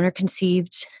lot of donor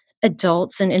conceived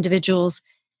adults and individuals,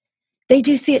 they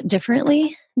do see it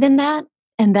differently than that,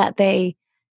 and that they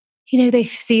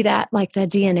see that, like, the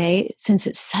DNA, since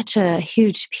it's such a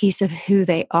huge piece of who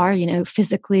they are,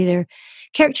 physically, their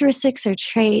characteristics, their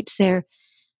traits, their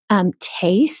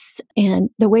tastes, and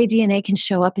the way DNA can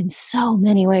show up in so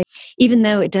many ways, even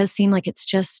though it does seem like it's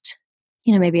just,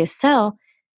 maybe a cell,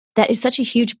 that is such a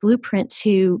huge blueprint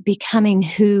to becoming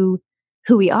who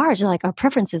we are, to, like, our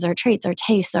preferences, our traits, our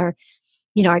tastes, our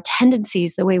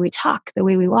tendencies, the way we talk, the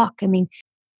way we walk. I mean,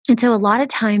 and so a lot of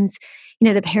times,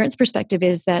 the parent's perspective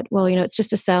is that, well, it's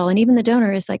just a cell. And even the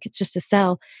donor is like, it's just a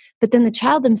cell. But then the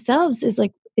child themselves is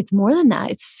like, it's more than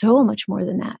that. It's so much more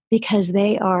than that, because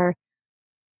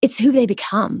it's who they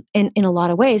become in a lot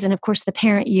of ways. And of course,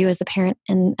 you as the parent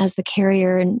and as the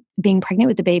carrier and being pregnant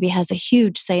with the baby has a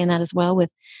huge say in that as well. With,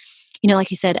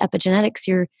 like you said, epigenetics,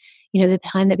 the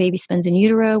time that baby spends in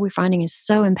utero, we're finding is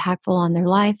so impactful on their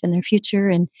life and their future.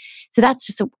 And so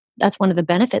that's one of the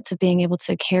benefits of being able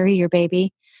to carry your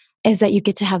baby, is that you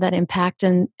get to have that impact,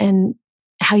 and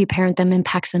how you parent them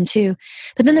impacts them too.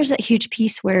 But then there's that huge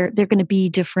piece where they're going to be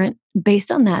different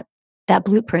based on that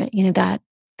blueprint, that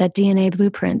DNA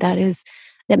blueprint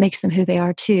that makes them who they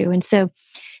are too. And so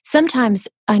sometimes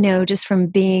I know, just from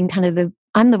being kind of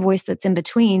I'm the voice that's in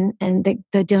between, and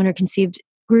the donor conceived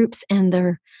groups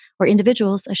or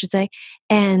individuals, I should say,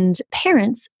 and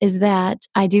parents, is that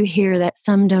I do hear that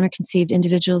some donor conceived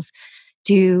individuals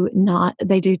they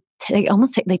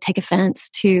take offense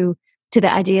to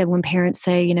the idea of when parents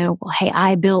say, well, hey,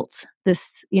 I built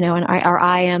this, and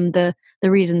I am the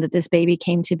reason that this baby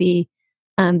came to be.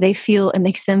 It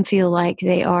makes them feel like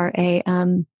they are a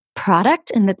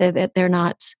product, and that they're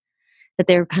not, that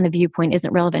their kind of viewpoint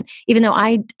isn't relevant. Even though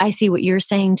I see what you're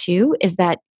saying too, is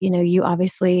that, you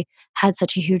obviously had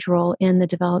such a huge role in the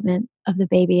development of the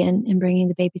baby and bringing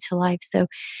the baby to life. So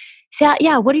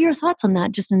yeah, what are your thoughts on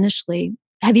that just initially?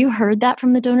 Have you heard that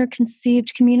from the donor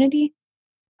conceived community?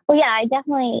 Well, yeah, I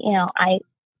definitely, I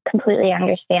completely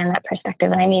understand that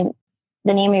perspective. And I mean,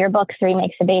 the name of your book, Three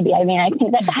Makes a Baby. I mean, I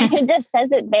think that kind of just says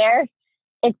it there.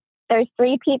 There's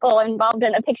three people involved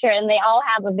in the picture, and they all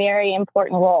have a very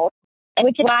important role,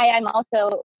 which is why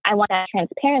I want that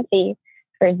transparency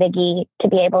for Ziggy to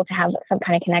be able to have some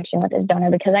kind of connection with his donor,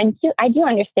 because I do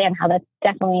understand how that's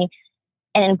definitely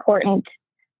an important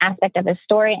aspect of his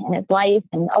story and his life,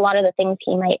 and a lot of the things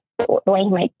the way he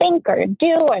might think or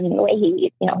do, and the way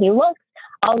he looks,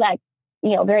 all that,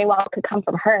 very well could come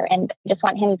from her. And I just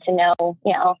want him to know,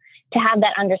 to have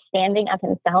that understanding of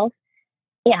himself.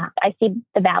 Yeah, I see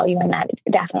the value in that,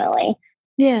 definitely.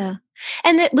 Yeah.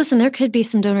 And listen, there could be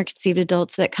some donor conceived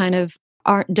adults that kind of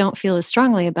don't feel as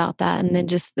strongly about that, and then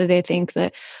just they think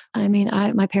that, I mean,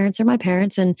 my parents are my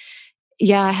parents, and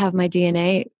yeah, I have my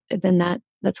DNA, then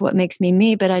that's what makes me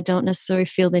me, but I don't necessarily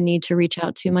feel the need to reach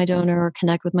out to my donor or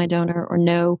connect with my donor or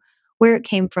know where it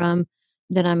came from,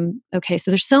 that I'm okay.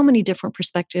 So there's so many different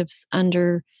perspectives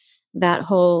under that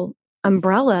whole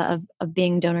umbrella of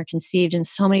being donor conceived, and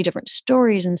so many different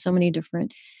stories and so many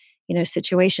different,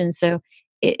 situations. So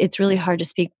it's really hard to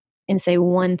speak and say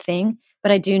one thing,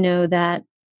 but I do know that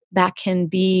that can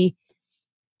be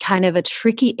kind of a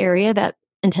tricky area that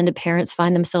intended parents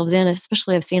find themselves in,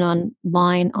 especially I've seen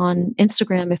online on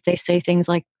Instagram, if they say things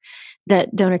like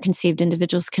that donor conceived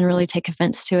individuals can really take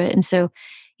offense to it. And so,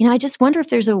 I just wonder if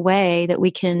there's a way that we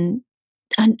can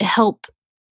help.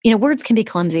 Words can be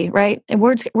clumsy, right? And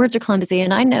words are clumsy.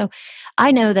 And I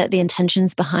know that the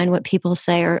intentions behind what people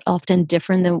say are often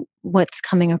different than what's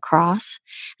coming across.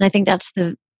 And I think that's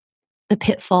the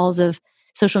pitfalls of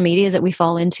social media is that we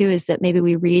fall into, is that maybe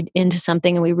we read into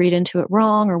something and we read into it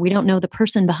wrong, or we don't know the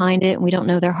person behind it, and we don't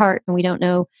know their heart, and we don't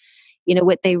know,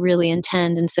 what they really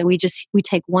intend. And so we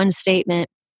take one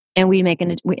statement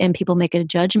and and people make a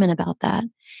judgment about that.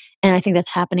 And I think that's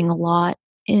happening a lot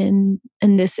in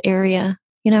this area.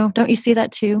 Don't you see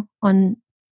that too on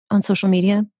social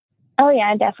media? Oh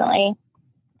yeah, definitely.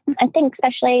 I think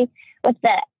especially with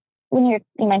when you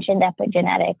mentioned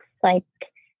epigenetics, like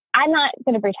I'm not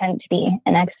going to pretend to be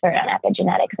an expert on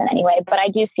epigenetics in any way, but I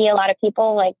do see a lot of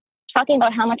people like talking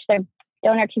about how much their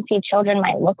donor conceived children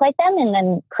might look like them and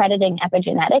then crediting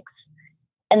epigenetics.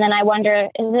 And then I wonder,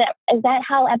 is that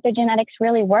how epigenetics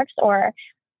really works? Or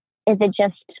is it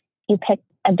just you pick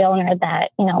a donor that,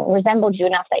 resembled you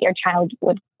enough that your child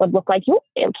would look like you?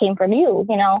 It came from you.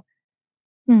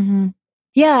 Hmm.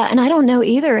 Yeah, and I don't know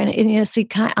either. And see,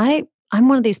 I'm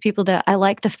one of these people that I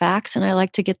like the facts, and I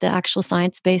like to get the actual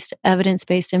science-based,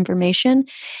 evidence-based information.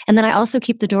 And then I also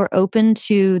keep the door open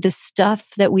to the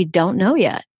stuff that we don't know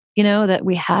yet, that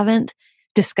we haven't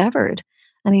discovered.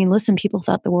 I mean, listen, people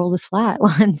thought the world was flat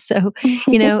once. So,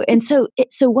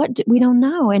 so we don't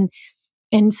know.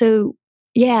 And so,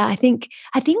 yeah, I think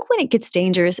when it gets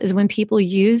dangerous is when people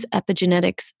use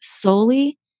epigenetics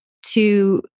solely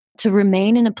to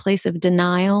remain in a place of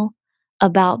denial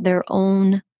about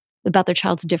about their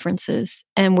child's differences,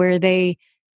 and where they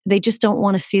just don't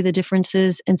want to see the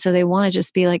differences, and so they want to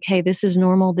just be like, hey, this is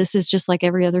normal, this is just like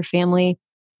every other family,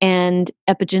 and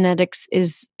epigenetics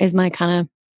is my kind of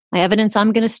my evidence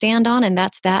I'm going to stand on, and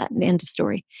that's that, the end of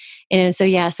story. And so,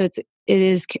 yeah, so it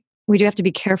is we do have to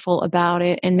be careful about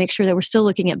it and make sure that we're still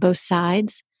looking at both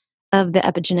sides of the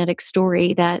epigenetic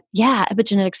story. That, yeah,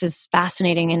 epigenetics is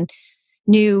fascinating, and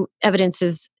new evidence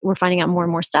is we're finding out more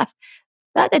and more stuff.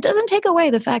 But it doesn't take away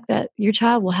the fact that your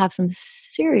child will have some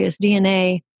serious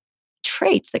DNA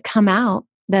traits that come out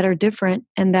that are different,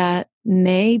 and that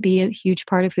may be a huge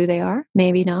part of who they are,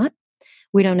 maybe not.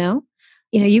 We don't know.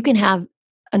 You can have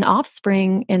an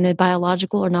offspring in a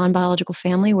biological or non-biological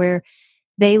family where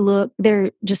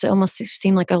they're just almost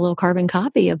seem like a little carbon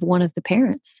copy of one of the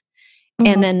parents. And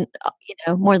Mm-hmm. then,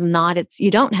 more than not, it's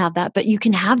you don't have that, but you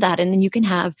can have that. And then you can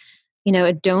have,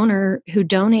 a donor who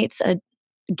donates a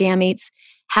gametes,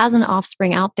 has an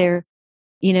offspring out there,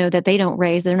 that they don't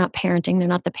raise, they're not parenting, they're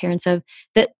not the parents of,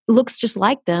 that looks just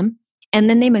like them. And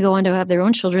then they may go on to have their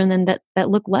own children then that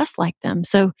look less like them.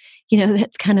 So,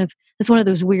 that's one of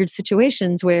those weird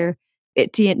situations where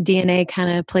DNA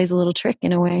kind of plays a little trick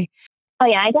in a way. Oh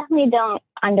yeah, I definitely don't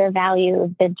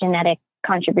undervalue the genetic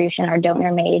contribution our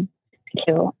donor made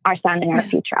to our son and our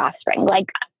future offspring. Like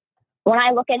when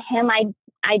I look at him,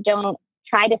 I don't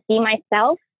try to see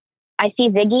myself. I see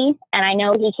Ziggy, and I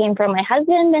know he came from my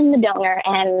husband and the donor,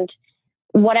 and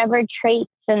whatever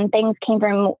traits and things came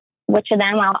from which of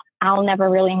them, I'll never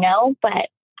really know. But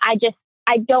I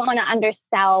don't want to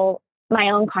undersell my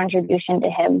own contribution to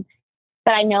him.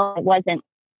 But I know it wasn't,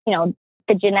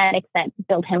 the genetics that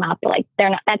built him up. Like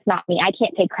that's not me. I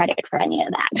can't take credit for any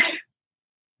of that.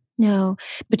 No,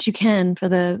 but you can for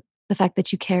the fact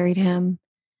that you carried him,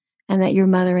 and that you're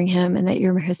mothering him, and that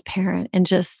you're his parent, and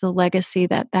just the legacy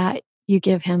that you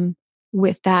give him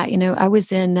with that. I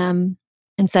was in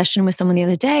session with someone the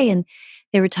other day, and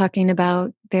they were talking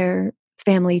about their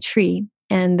family tree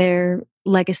and their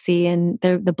legacy and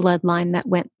the bloodline that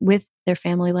went with their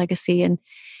family legacy. And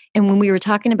when we were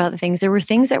talking about the things, there were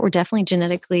things that were definitely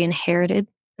genetically inherited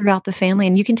throughout the family,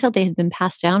 and you can tell they had been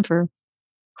passed down for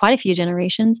quite a few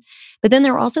generations. But then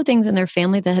there were also things in their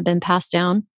family that had been passed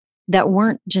down that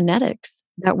weren't genetics,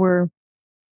 that were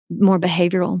more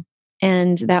behavioral,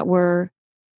 and that were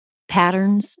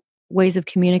patterns, ways of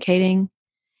communicating,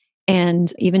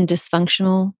 and even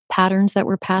dysfunctional patterns that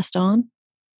were passed on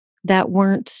that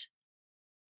weren't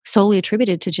solely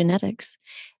attributed to genetics.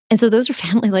 And so those are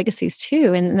family legacies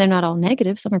too. And they're not all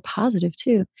negative, some are positive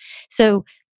too. So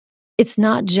it's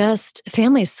not just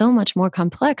family is so much more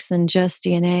complex than just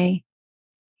DNA,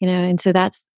 and so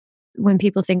that's when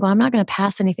people think, well, I'm not going to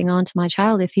pass anything on to my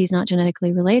child if he's not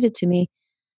genetically related to me.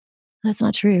 That's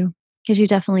not true because you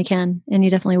definitely can and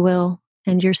you definitely will.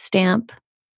 And your stamp,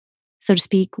 so to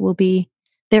speak, will be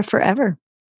there forever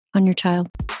on your child.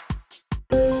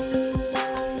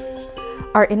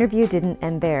 Our interview didn't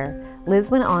end there. Liz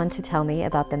went on to tell me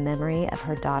about the memory of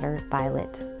her daughter,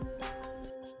 Violet.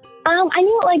 I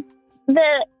knew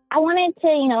I wanted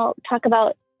to, talk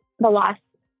about the loss,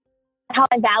 how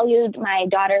I valued my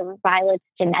daughter Violet's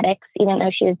genetics, even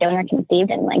though she was donor conceived,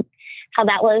 and how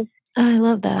that was. I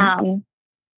love that.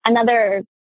 Another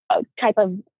type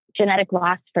of genetic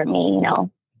loss for me,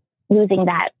 losing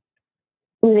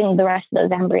the rest of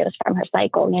those embryos from her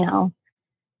cycle,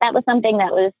 that was something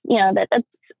that was, that's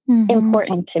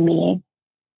important to me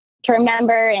to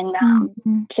remember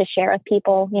and to share with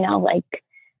people,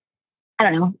 I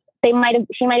don't know, she might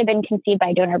have been conceived by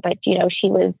a donor, but, she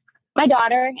was my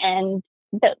daughter. And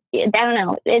I don't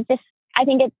know, it's just, I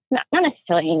think it's not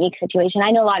necessarily a unique situation.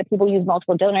 I know a lot of people use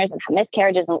multiple donors and have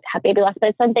miscarriages and have baby loss, but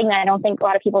it's something that I don't think a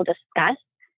lot of people discuss.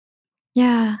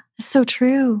 Yeah, it's so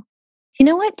true. You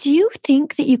know what? Do you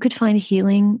think that you could find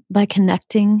healing by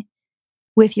connecting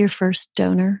with your first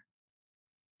donor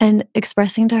and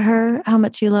expressing to her how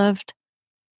much you loved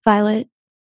Violet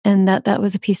and that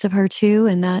was a piece of her too,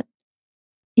 and that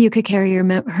you could carry her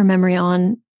memory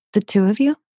on the two of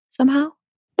you somehow?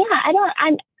 Yeah,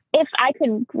 if I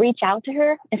could reach out to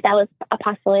her, if that was a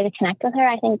possibility to connect with her,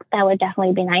 I think that would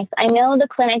definitely be nice. I know the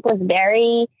clinic was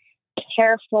very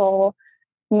careful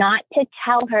not to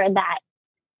tell her that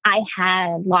I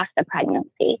had lost a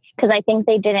pregnancy because I think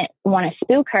they didn't want to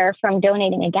spook her from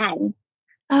donating again.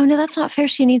 Oh, no, that's not fair.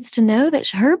 She needs to know that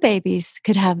her babies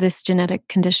could have this genetic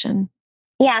condition.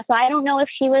 Yeah, so I don't know if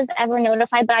she was ever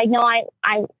notified, but I know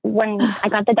when I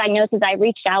got the diagnosis, I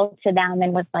reached out to them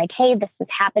and was like, hey, this is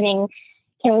happening.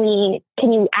 Can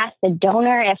you ask the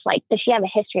donor if does she have a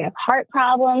history of heart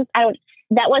problems?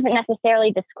 That wasn't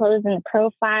necessarily disclosed in the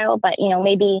profile, but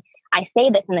maybe I say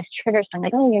this and this triggers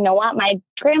something oh, you know what? My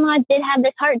grandma did have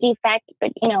this heart defect, but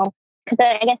because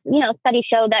I guess, studies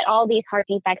show that all these heart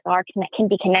defects can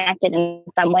be connected in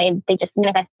some way. They just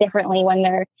manifest differently when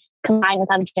they're combined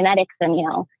with other genetics. And,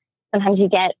 sometimes you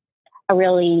get a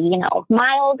really,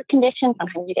 mild condition.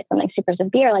 Sometimes you get something super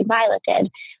severe like Violet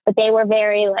did. But they were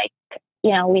very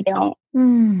we don't,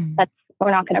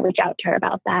 we're not going to reach out to her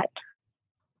about that.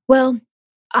 Well,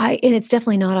 and it's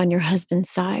definitely not on your husband's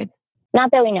side.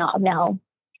 Not that we know of, no.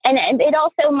 And it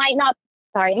also might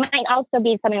also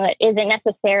be something that isn't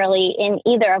necessarily in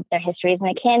either of their histories. And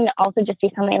it can also just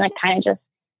be something that kind of just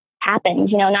happens.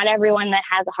 Not everyone that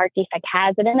has a heart defect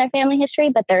has it in their family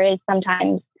history, but there is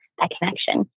sometimes that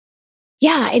connection.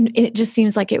 Yeah. And it just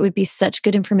seems like it would be such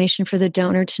good information for the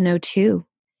donor to know too,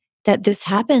 that this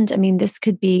happened. I mean, this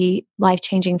could be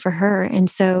life-changing for her. And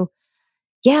so,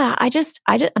 yeah, I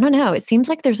don't know. It seems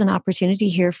like there's an opportunity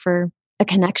here for a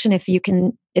connection if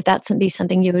that's be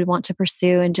something you would want to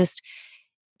pursue and just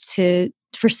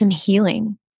for some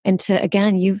healing and to,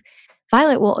 again, you'll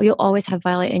always have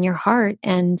Violet in your heart,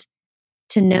 and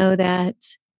to know that,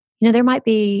 there might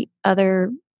be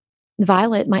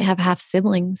Violet might have half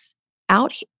siblings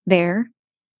out there,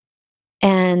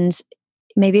 and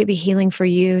maybe it'd be healing for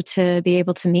you to be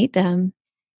able to meet them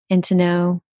and to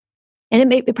know,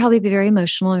 and it'd probably be very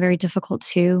emotional and very difficult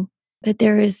too, but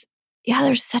there's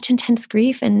such intense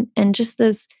grief and just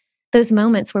those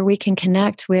moments where we can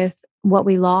connect with what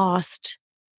we lost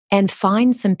and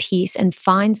find some peace and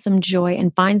find some joy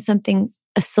and find something,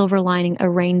 a silver lining, a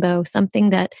rainbow, something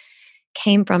that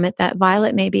came from it, that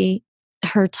Violet, maybe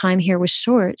her time here was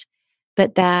short,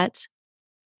 but that,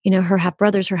 her half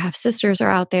brothers, her half sisters are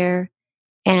out there,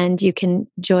 and you can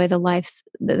enjoy the life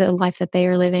that they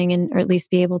are living, or at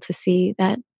least be able to see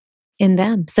that in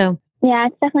them. So yeah,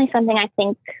 it's definitely something I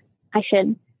think I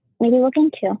should maybe look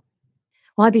into.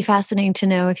 Well, it'd be fascinating to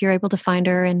know if you're able to find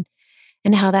her and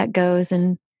how that goes,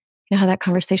 and how that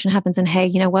conversation happens. And hey,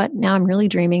 you know what? Now I'm really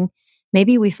dreaming.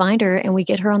 Maybe we find her and we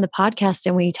get her on the podcast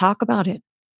and we talk about it.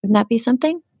 Wouldn't that be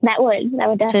something? That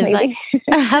would definitely be.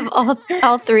 Have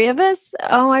all three of us.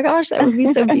 Oh my gosh, that would be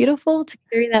so beautiful to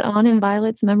carry that on in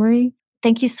Violet's memory.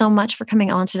 Thank you so much for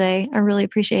coming on today. I really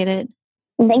appreciate it.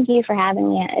 Thank you for having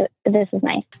me. This is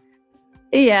nice.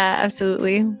 Yeah,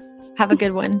 absolutely. Have a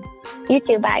good one. You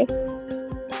too. Bye.